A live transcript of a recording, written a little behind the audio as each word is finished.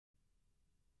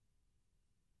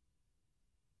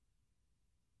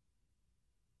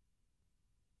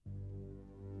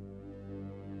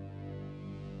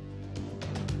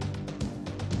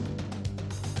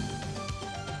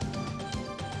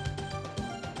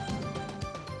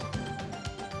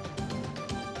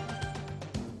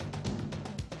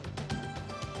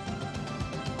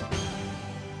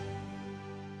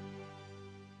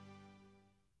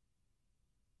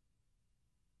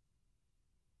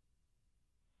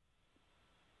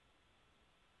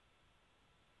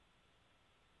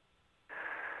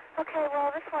Okay, well,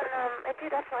 this one, I do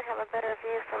definitely have a better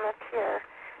view from up here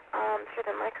through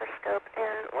the microscope.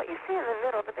 And what you see in the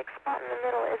middle, the big spot in the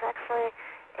middle, is actually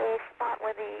a spot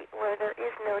where there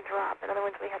is no drop. In other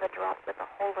words, we have a drop with a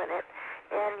hole in it.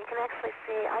 And you can actually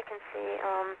see, I can see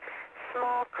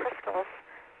small crystals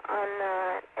on,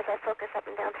 as I focus up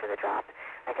and down through the drop.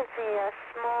 I can see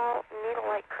small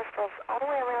needle-like crystals all the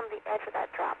way around the edge of that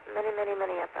drop, many, many,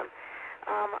 many of them.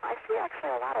 I see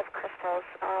actually a lot of crystals.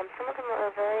 Some of them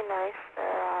are very nice.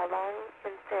 They're long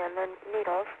and thin. They're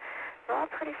needles. They're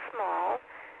all pretty small.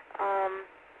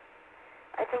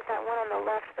 I think that one on the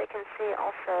left they can see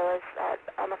also is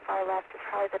on the far left is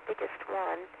probably the biggest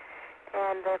one.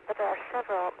 But there are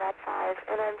several that size.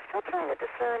 And I'm still trying to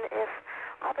discern if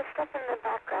all the stuff in the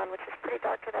background, which is pretty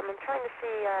dark to them, I'm trying to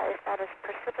see if that is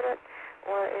precipitate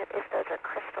or if those are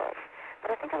crystals. But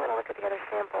I think I'm going to look at the other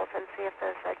samples and see if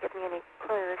those give me any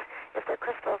clues. If they're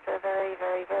crystals, they're very,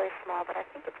 very, very small, but I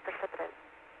think it's precipitate.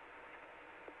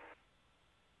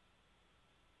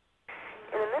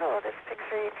 In the middle of this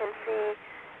picture, you can see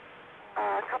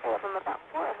a couple of them, about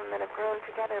 4 of them, that have grown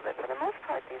together. But for the most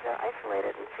part, these are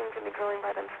isolated and seem to be growing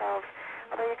by themselves.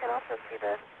 Although you can also see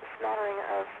the smattering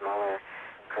of smaller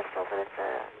crystals, and it's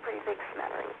a pretty big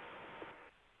smattering.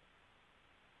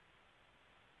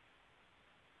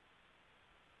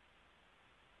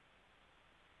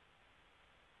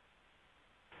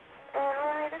 And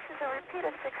Roy, this is a repeat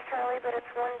of 6 Charlie, but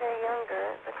it's 1 day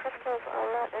younger. The crystals are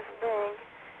not as big.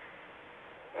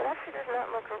 It actually does not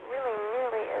look really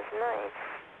nearly as nice.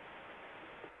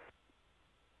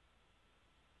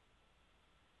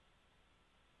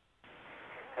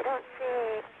 I don't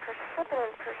see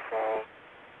precipitant per se,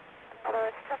 although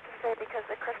it's tough to say because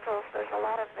the crystals, there's a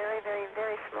lot of very, very,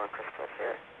 very small crystals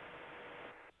here.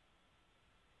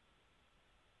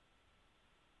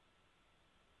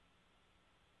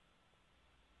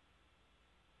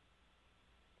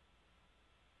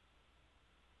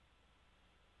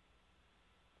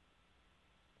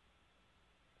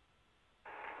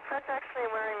 Fred's actually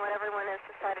wearing what everyone has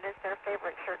decided is their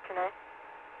favorite shirt today.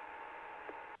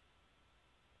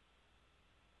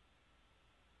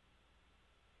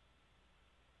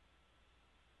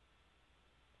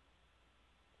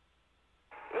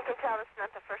 You can tell this is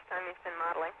not the first time he's been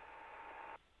modeling.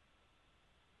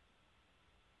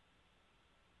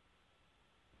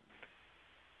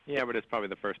 Yeah, but it's probably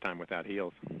the first time without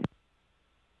heels.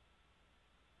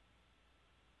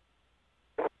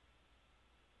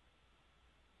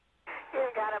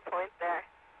 You've got a point there.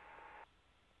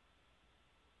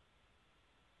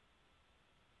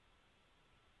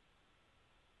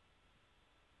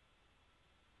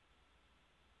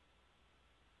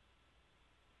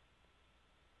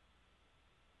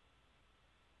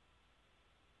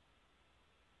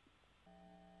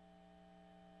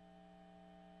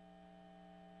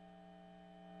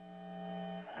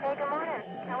 Hey, good morning.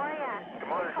 How are you? Good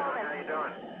morning, John. How you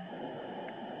doing?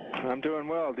 I'm doing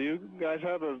well. Do you guys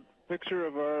have a picture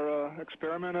of our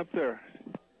experiment up there?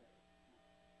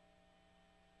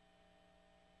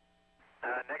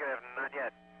 Negative, not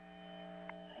yet.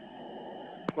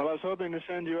 Well, I was hoping to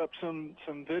send you up some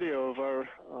video of our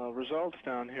results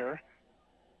down here.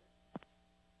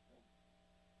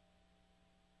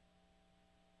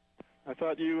 I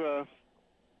thought you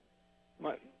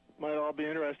might all be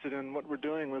interested in what we're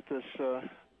doing with this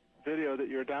video that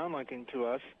you're downlinking to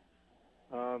us.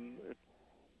 It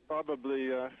probably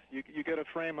you get a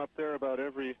frame up there about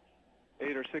every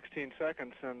 8 or 16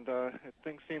 seconds, and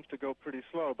things seems to go pretty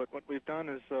slow. But what we've done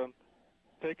is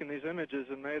taken these images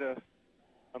and made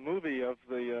a movie of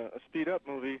a speed-up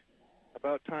movie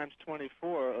about times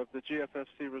 24 of the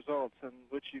GFFC results, in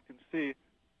which you can see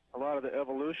a lot of the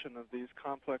evolution of these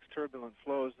complex turbulent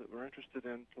flows that we're interested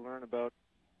in to learn about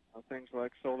things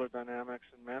like solar dynamics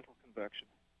and mantle convection.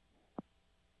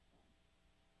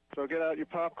 So get out your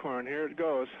popcorn. Here it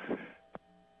goes.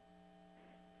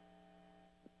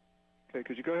 Okay,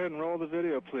 could you go ahead and roll the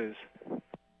video, please?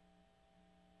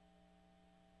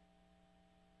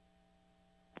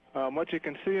 What you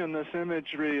can see in this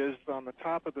imagery is on the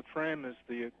top of the frame is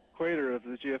the equator of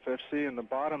the GFFC, and the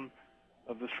bottom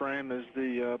of the frame is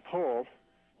the pole.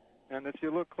 And if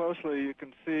you look closely, you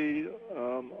can see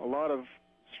a lot of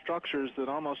structures that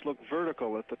almost look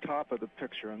vertical at the top of the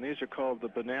picture, and these are called the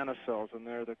banana cells, and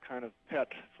they're the kind of pet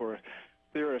for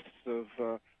theorists of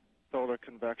solar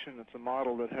convection. It's a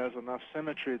model that has enough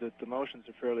symmetry that the motions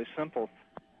are fairly simple.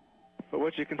 But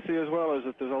what you can see as well is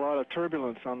that there's a lot of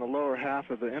turbulence on the lower half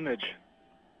of the image,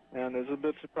 and it's a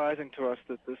bit surprising to us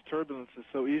that this turbulence is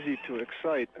so easy to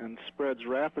excite and spreads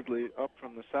rapidly up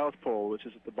from the South Pole, which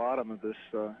is at the bottom of this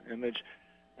image,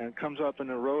 and comes up and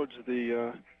erodes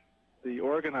the the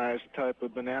organized type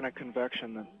of banana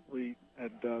convection that we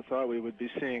had thought we would be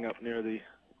seeing up near the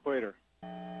equator.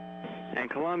 And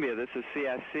Columbia, this is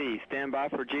CSC. Stand by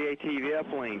for GATV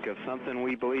uplink of something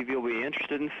we believe you'll be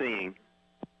interested in seeing.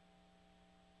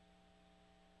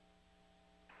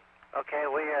 Okay,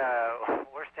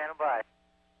 we're standing by.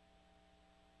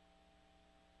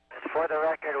 For the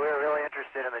record, we're really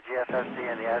interested in the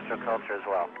GFFC and the Astroculture as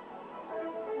well.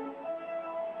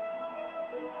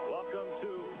 Welcome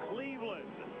to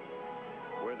Cleveland,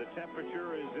 where the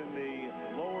temperature is in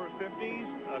the lower 50s.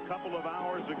 A couple of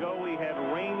hours ago, we had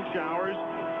rain showers.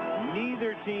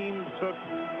 Neither team took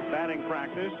batting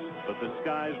practice, but the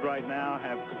skies right now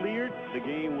have cleared. The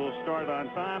game will start on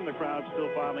time. The crowd's still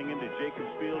filing into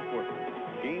Jacobs Field for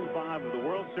Game 5 of the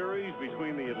World Series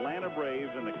between the Atlanta Braves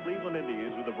and the Cleveland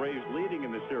Indians, with the Braves leading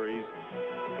in the series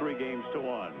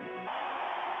 3-1.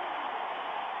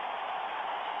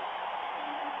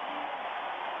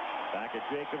 Back at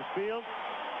Jacobs Field,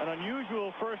 an unusual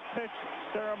first pitch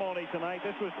ceremony tonight.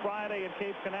 This was Friday at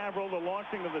Cape Canaveral, the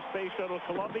launching of the Space Shuttle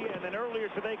Columbia, and then earlier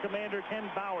today, Commander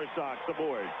Kent Bowersox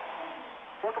aboard.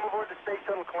 Welcome aboard the Space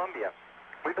Shuttle Columbia.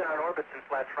 We've been on orbit since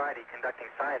last Friday conducting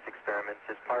science experiments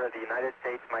as part of the United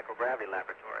States Microgravity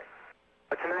Laboratory.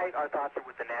 But tonight, our thoughts are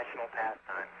with the national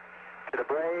pastime. To the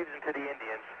Braves and to the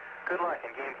Indians, good luck in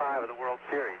Game 5 of the World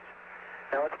Series.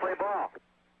 Now let's play ball.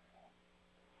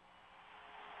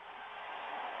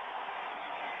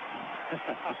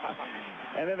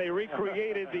 And then they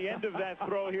recreated the end of that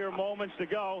throw here moments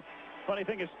ago. Funny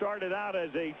thing, it started out as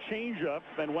a changeup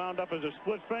and wound up as a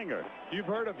split finger. You've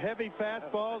heard of heavy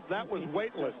fastballs? That was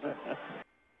weightless.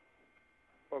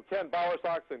 Well, Kent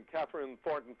Bowersox and Kathryn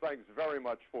Thornton, thanks very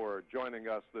much for joining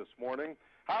us this morning.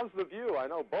 How's the view? I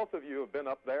know both of you have been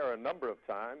up there a number of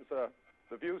times. The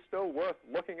view still worth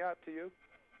looking at to you?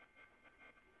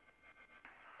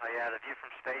 Oh, yeah, the view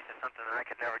from space is something that I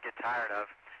could never get tired of.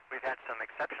 We've had some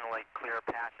exceptionally clear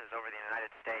passes over the United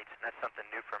States, and that's something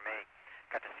new for me.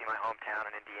 Got to see my hometown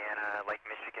in Indiana, Lake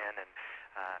Michigan, and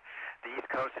the East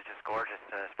Coast is just gorgeous,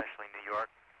 especially New York.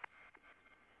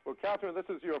 Well, Kathryn, this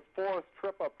is your 4th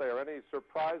trip up there. Any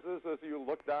surprises as you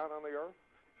look down on the Earth?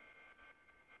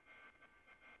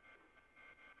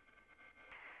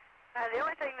 The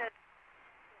only thing that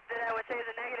I would say is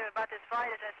a negative about this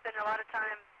flight is I spend a lot of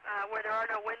time where there are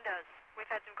no windows. We've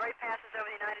had some great passes over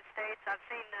the United States. I've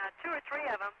seen 2 or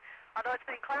 3 of them, although it's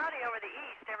been cloudy over the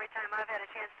east every time I've had a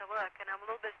chance to look, and I'm a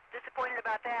little bit disappointed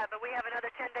about that, but we have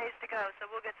another 10 days to go, so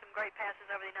we'll get some great passes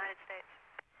over the United States.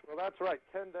 Well, that's right.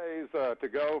 10 days to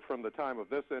go from the time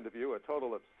of this interview, a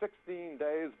total of 16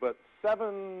 days, but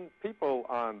 7 people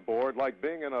on board, like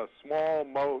being in a small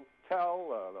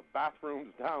motel, the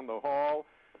bathrooms down the hall.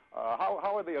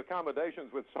 How are the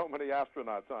accommodations with so many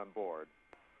astronauts on board?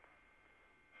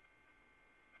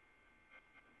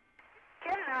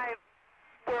 Ken and I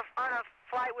were on a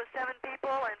flight with 7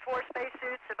 people and 4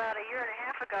 spacesuits about a year and a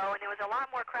half ago, and it was a lot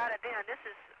more crowded then. This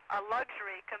is a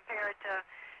luxury compared to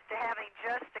having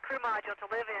just the crew module to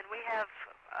live in. We have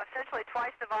essentially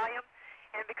twice the volume,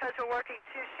 and because we're working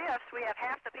 2 shifts, we have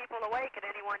half the people awake at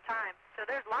any one time. So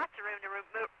there's lots of room to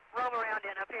roam around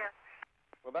in up here.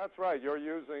 Well, that's right. You're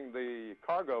using the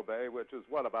cargo bay, which is,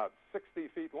 what, about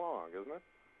 60 feet long, isn't it?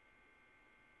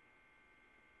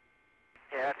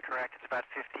 Yeah, that's correct. It's about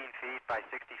 15 feet by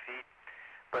 60 feet.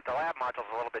 But the lab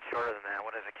module's a little bit shorter than that.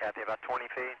 What is it, Kathy, about 20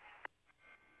 feet?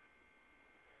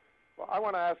 Well, I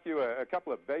want to ask you a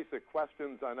couple of basic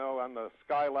questions. I know on the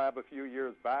Skylab a few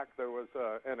years back there was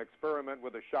an experiment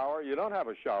with a shower. You don't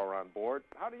have a shower on board.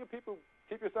 How do you people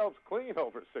keep yourselves clean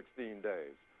over 16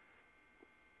 days?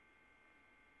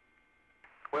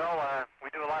 Well,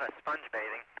 we do a lot of sponge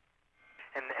bathing,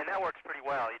 and that works pretty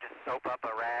well. You just soap up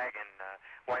a rag and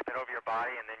wipe it over your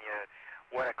body, and then you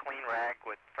wet a clean rag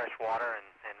with fresh water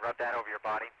and rub that over your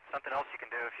body. Something else you can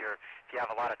do if you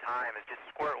have a lot of time is just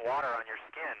squirt water on your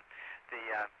skin.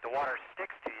 The water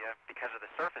sticks to you because of the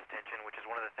surface tension, which is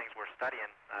one of the things we're studying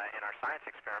in our science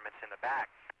experiments in the back.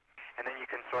 And then you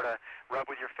can sort of rub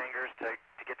with your fingers to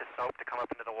get the soap to come up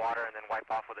into the water, and then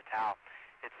wipe off with a towel.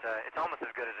 It's almost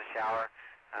as good as a shower.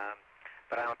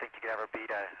 But I don't think you could ever beat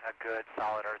a good,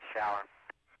 solid Earth shower.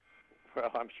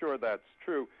 Well, I'm sure that's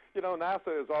true. You know,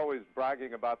 NASA is always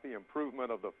bragging about the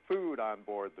improvement of the food on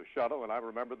board the shuttle, and I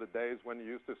remember the days when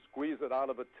you used to squeeze it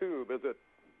out of a tube. Is it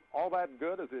all that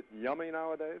good? Is it yummy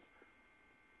nowadays?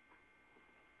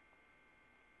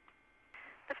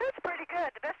 The food's pretty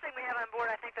good. The best thing we have on board,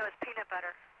 I think, though, is peanut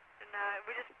butter. And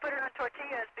we just put it on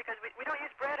tortillas because we don't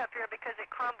use bread up here because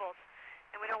it crumbles.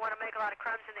 And we don't want to make a lot of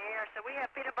crumbs in the air, so we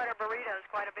have peanut butter burritos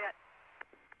quite a bit.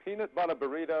 peanut butter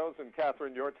burritos, and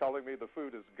Kathryn, you're telling me the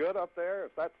food is good up there?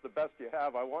 If that's the best you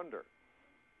have, I wonder.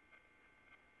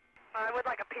 I would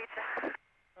like a pizza.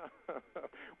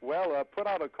 Well, put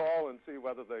out a call and see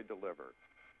whether they deliver.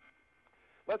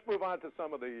 Let's move on to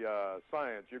some of the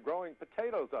science. You're growing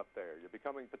potatoes up there. You're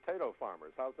becoming potato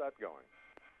farmers. How's that going?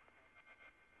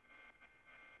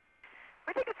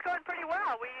 We think it's going pretty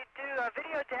well. We do a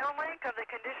video downlink of the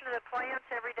condition of the plants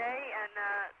every day, and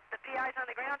the PIs on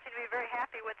the ground seem to be very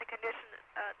happy with the condition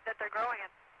that they're growing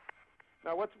in.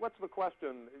 Now, what's the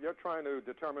question? You're trying to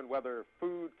determine whether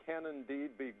food can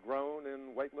indeed be grown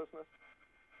in weightlessness?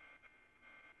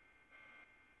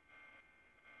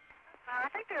 I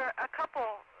think there are a couple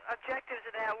objectives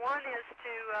of that. One is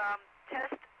to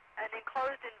test an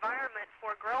enclosed environment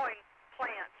for growing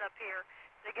plants up here.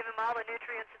 To give them all the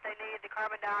nutrients that they need, the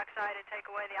carbon dioxide, and take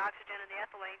away the oxygen and the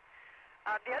ethylene.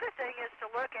 The other thing is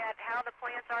to look at how the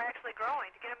plants are actually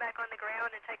growing, to get them back on the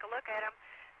ground and take a look at them.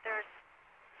 There's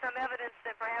some evidence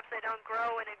that perhaps they don't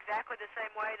grow in exactly the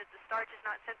same way, that the starch is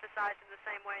not synthesized in the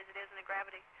same way as it is in the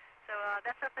gravity. So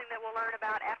that's something that we'll learn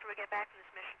about after we get back from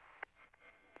this mission.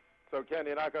 So, Ken,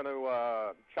 you're not going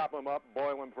to chop them up,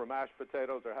 boil them for mashed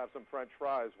potatoes, or have some French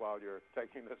fries while you're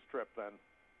taking this trip, then?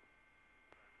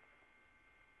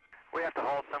 We have to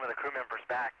hold some of the crew members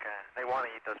back. They want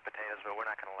to eat those potatoes, but we're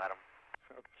not going to let them.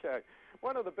 Okay.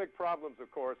 One of the big problems,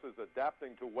 of course, is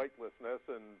adapting to weightlessness,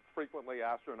 and frequently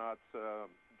astronauts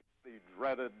the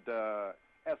dreaded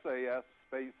SAS,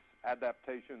 Space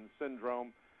Adaptation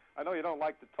Syndrome. I know you don't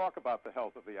like to talk about the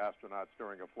health of the astronauts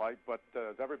during a flight, but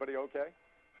is everybody okay?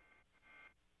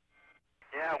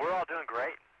 Yeah, we're all doing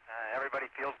great.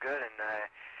 Everybody feels good, and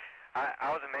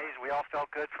I was amazed. We all felt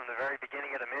good from the very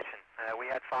beginning of the mission. We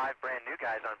had 5 brand new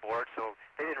guys on board, so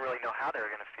they didn't really know how they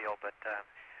were going to feel, but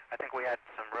I think we had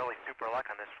some really super luck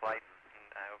on this flight,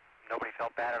 and nobody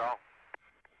felt bad at all.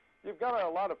 You've got a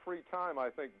lot of free time,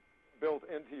 I think, built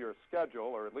into your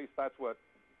schedule, or at least that's what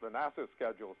the NASA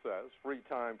schedule says, free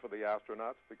time for the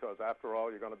astronauts, because after all,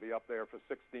 you're going to be up there for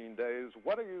 16 days.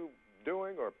 What are you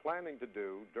doing or planning to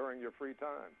do during your free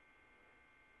time?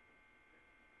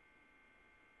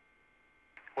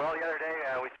 Well, the other day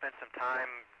we spent some time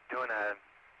doing a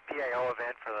PAO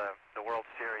event for the World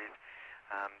Series.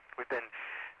 We've been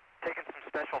taking some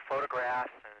special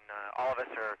photographs, and all of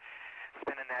us are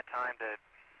spending that time to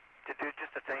do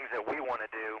just the things that we want to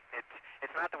do.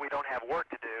 It's not that we don't have work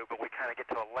to do, but we kind of get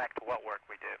to elect what work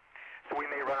we do. So we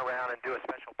may run around and do a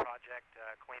special project,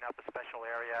 clean up a special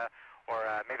area, or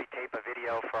maybe tape a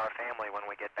video for our family when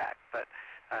we get back. But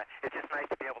it's just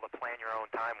nice to be able to plan your own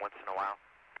time once in a while.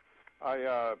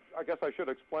 I guess I should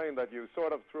explain that you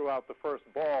sort of threw out the first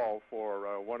ball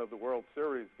for one of the World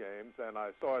Series games, and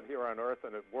I saw it here on Earth,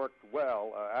 and it worked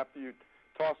well. After you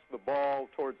tossed the ball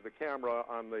towards the camera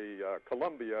on the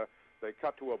Columbia, they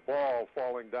cut to a ball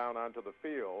falling down onto the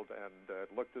field, and it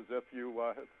looked as if you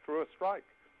threw a strike.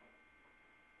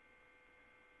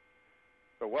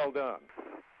 So well done.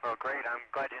 Well, great. I'm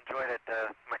glad you enjoyed it.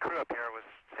 My crew up here was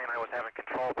saying I was having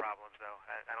control problems, though.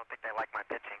 I don't think they like my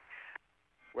pitching.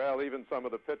 Well, even some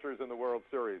of the pitchers in the World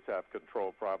Series have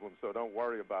control problems, so don't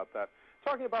worry about that.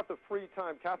 Talking about the free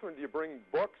time, Kathryn, do you bring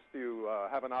books? Do you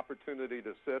have an opportunity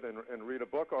to sit and read a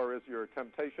book, or is your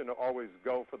temptation to always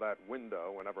go for that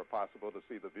window whenever possible to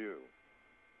see the view?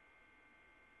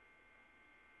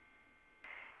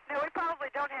 No, we probably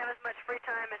don't have as much free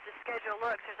time as the schedule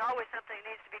looks. There's always something that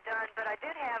needs to be done, but I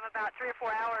did have about 3 or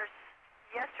 4 hours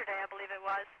yesterday, I believe it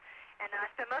was, and I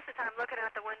spent most of the time looking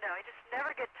out the window. I just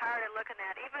never get tired of looking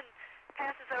at it. Even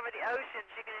passes over the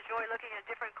oceans, you can enjoy looking at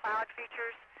different cloud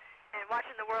features and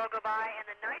watching the world go by,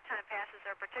 and the nighttime passes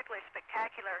are particularly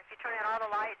spectacular. If you turn out all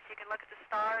the lights, you can look at the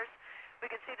stars. We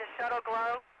can see the shuttle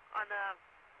glow on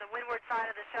the windward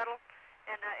side of the shuttle,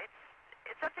 and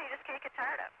it's something you just can't get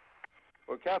tired of.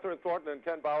 Well, Kathryn Thornton and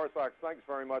Ken Bowersox, thanks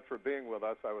very much for being with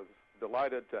us. I was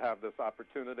delighted to have this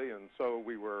opportunity, and so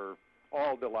we were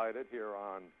all delighted here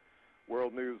on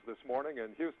World News this morning.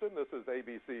 In Houston, this is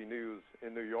ABC News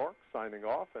in New York, signing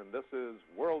off, and this is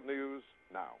World News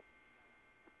Now.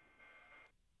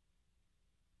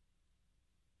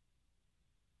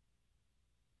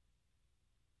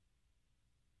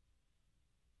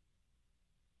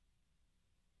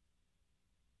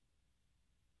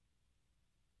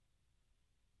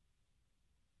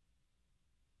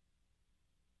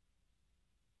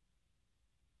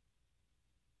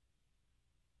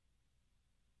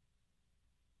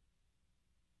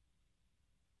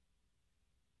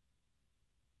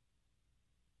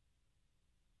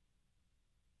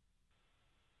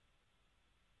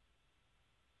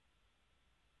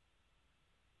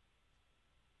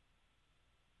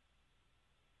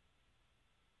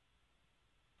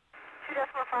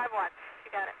 5 watts.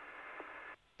 You got it.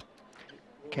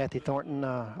 Kathy Thornton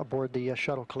aboard the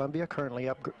shuttle Columbia, currently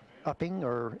upping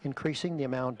or increasing the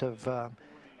amount of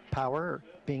power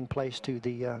being placed to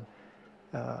the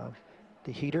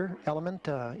heater element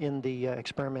in the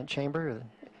experiment chamber,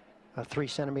 a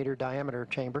 3-centimeter diameter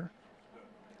chamber.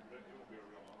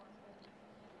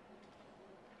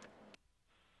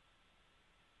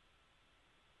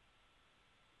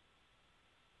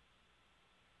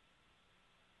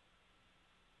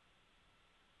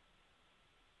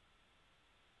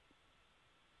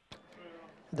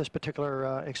 This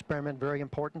particular experiment very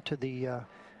important to the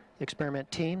experiment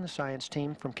team, the science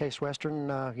team from Case Western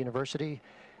University,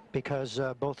 because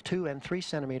both 2 and 3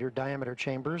 centimeter diameter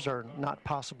chambers are not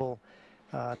possible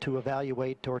to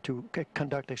evaluate or to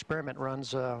conduct experiment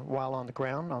runs while on the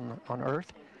ground on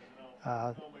Earth.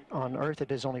 On Earth,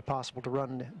 it is only possible to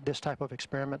run this type of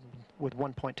experiment with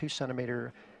 1.2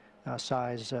 centimeter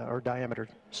size or diameter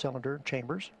cylinder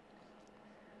chambers.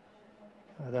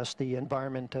 Thus, the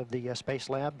environment of the Space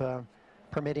Lab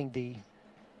permitting the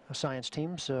science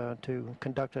teams to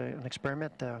conduct an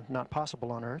experiment not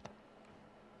possible on Earth.